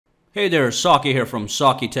Hey there, Saki here from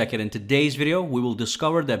Saki Tech, and in today's video we will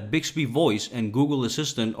discover that BIXBY Voice and Google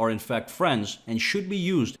Assistant are in fact friends and should be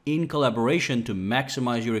used in collaboration to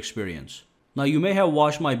maximize your experience. Now you may have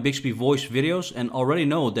watched my BIXBY Voice videos and already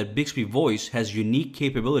know that BIXBY Voice has unique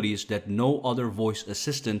capabilities that no other voice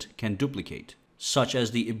assistant can duplicate, such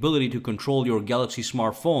as the ability to control your Galaxy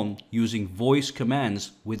smartphone using voice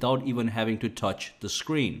commands without even having to touch the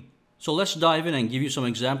screen. So let's dive in and give you some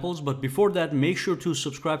examples, but before that, make sure to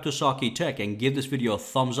subscribe to Saki Tech and give this video a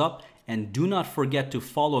thumbs up, and do not forget to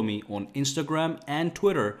follow me on Instagram and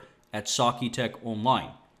Twitter at Saki Tech Online.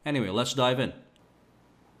 Anyway, let's dive in.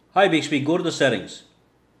 Hi BIXBY, go to the settings.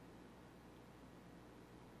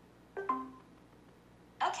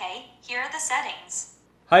 Okay, here are the settings.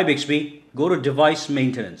 Hi BIXBY, go to device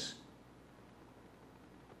maintenance.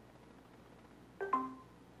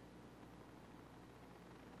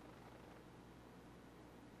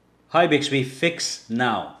 Hi BIXBY, fix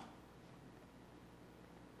now.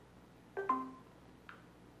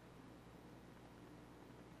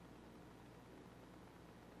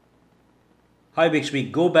 Hi BIXBY,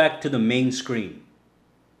 go back to the main screen.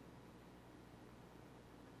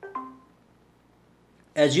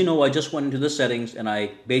 As you know, I just went into the settings and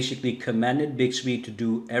I basically commanded BIXBY to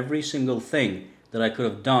do every single thing that I could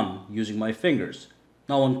have done using my fingers.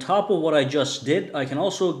 Now on top of what I just did, I can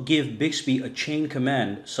also give BIXBY a chain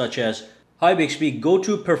command such as, hi BIXBY, go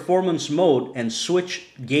to performance mode and switch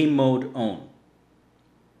game mode on.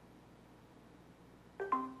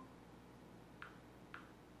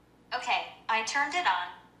 Okay, I turned it on.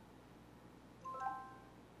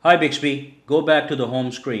 Hi BIXBY, go back to the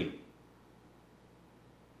home screen.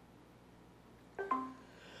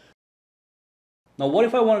 Now what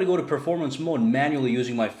if I wanted to go to performance mode manually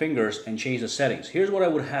using my fingers and change the settings? Here's what I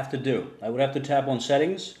would have to do. I would have to tap on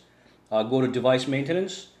settings, go to device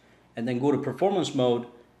maintenance, and then go to performance mode,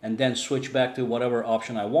 and then switch back to whatever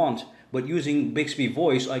option I want. But using BIXBY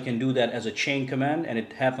Voice, I can do that as a chain command, and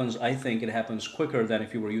it happens, I think it happens quicker than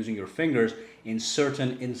if you were using your fingers in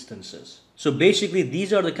certain instances. So basically,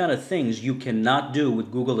 these are the kind of things you cannot do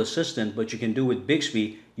with Google Assistant, but you can do with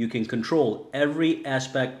BIXBY. You can control every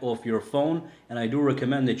aspect of your phone, and I do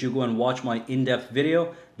recommend that you go and watch my in-depth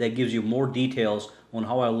video that gives you more details on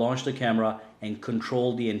how I launched the camera and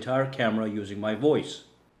control the entire camera using my voice.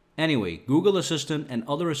 Anyway, Google Assistant and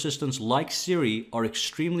other assistants like Siri are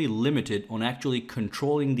extremely limited on actually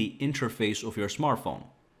controlling the interface of your smartphone.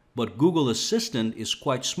 But Google Assistant is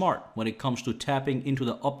quite smart when it comes to tapping into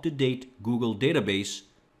the up-to-date Google database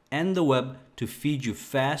and the web to feed you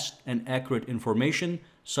fast and accurate information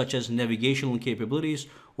such as navigational capabilities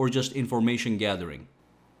or just information gathering.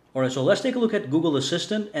 Alright, so let's take a look at Google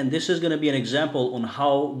Assistant, and this is going to be an example on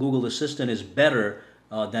how Google Assistant is better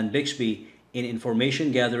than BIXBY in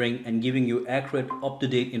information gathering and giving you accurate,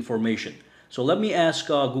 up-to-date information. So let me ask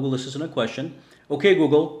Google Assistant a question. Okay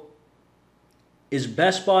Google, is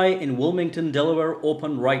Best Buy in Wilmington, Delaware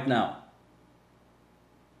open right now?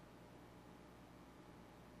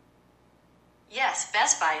 Yes,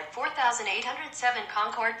 Best Buy at 4807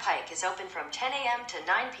 Concord Pike is open from 10 a.m. to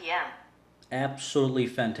 9 p.m. Absolutely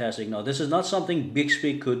fantastic. Now this is not something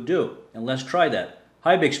BIXBY could do, and let's try that.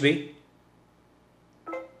 Hi BIXBY,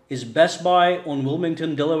 is Best Buy on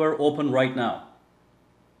Wilmington, Delaware open right now?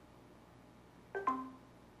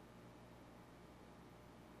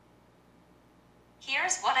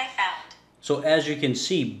 Here's what I found. So as you can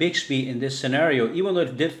see, BIXBY in this scenario, even though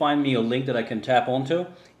it did find me a link that I can tap onto,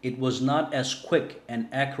 it was not as quick and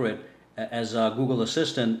accurate as Google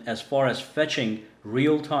Assistant as far as fetching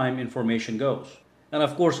real-time information goes. And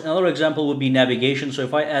of course, another example would be navigation. So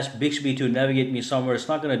if I ask BIXBY to navigate me somewhere, it's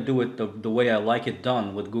not going to do it the way I like it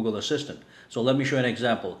done with Google Assistant. So let me show you an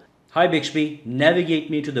example. Hi BIXBY, navigate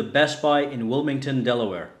me to the Best Buy in Wilmington,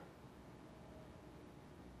 Delaware.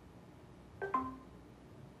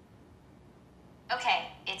 Okay,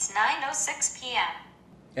 it's 9:06 p.m.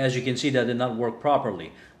 As you can see, that did not work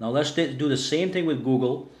properly. Now let's do the same thing with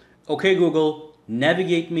Google. Okay Google,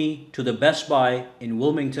 navigate me to the Best Buy in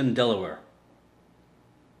Wilmington, Delaware.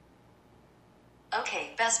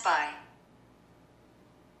 Okay, Best Buy.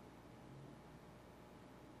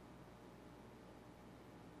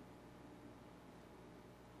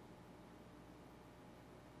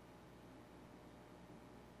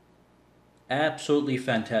 Absolutely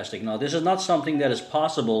fantastic. Now this is not something that is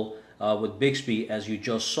possible with BIXBY, as you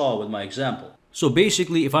just saw with my example. So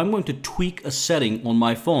basically, if I'm going to tweak a setting on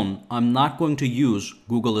my phone, I'm not going to use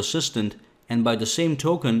Google Assistant, and by the same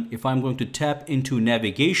token, if I'm going to tap into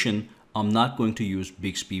navigation, I'm not going to use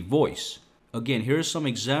BIXBY Voice. Again, here's some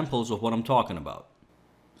examples of what I'm talking about.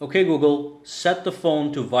 Okay Google, set the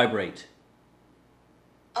phone to vibrate.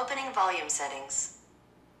 Opening volume settings.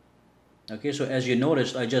 Okay, so as you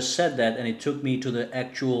noticed, I just said that and it took me to the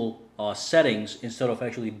actual settings instead of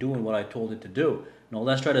actually doing what I told it to do. Now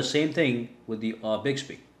let's try the same thing with the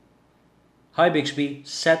BIXBY. Hi BIXBY,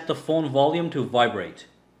 set the phone volume to vibrate.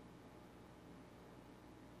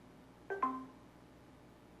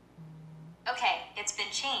 Okay, it's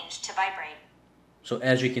been changed to vibrate. So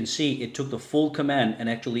as you can see, it took the full command and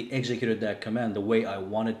actually executed that command the way I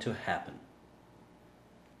want it to happen.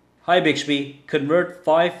 Hi BIXBY, convert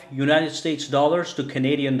 5 United States dollars to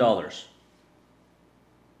Canadian dollars.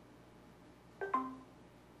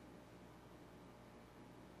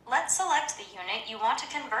 Let's select the unit you want to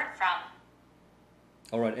convert from.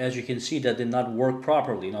 Alright, as you can see, that did not work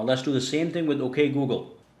properly. Now let's do the same thing with OK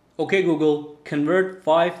Google. OK Google, convert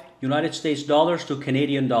 5 United States dollars to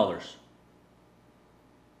Canadian dollars.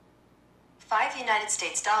 5 United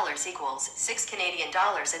States dollars equals 6 Canadian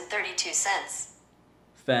dollars and 32 cents.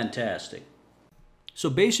 Fantastic. So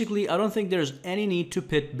basically, I don't think there's any need to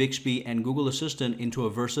pit BIXBY and Google Assistant into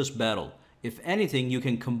a versus battle. If anything, you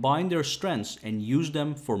can combine their strengths and use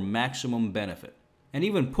them for maximum benefit. And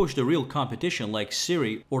even push the real competition like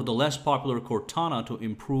SIRI or the less popular Cortana to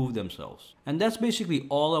improve themselves. And that's basically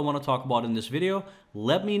all I want to talk about in this video.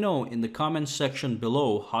 Let me know in the comments section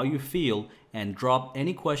below how you feel and drop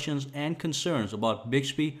any questions and concerns about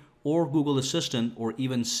BIXBY or Google Assistant or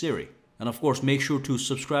even SIRI. And of course, make sure to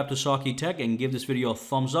subscribe to Saki Tech and give this video a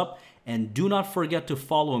thumbs up. And do not forget to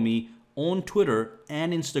follow me on Twitter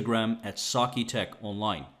and Instagram at Saki Tech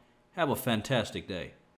Online. Have a fantastic day.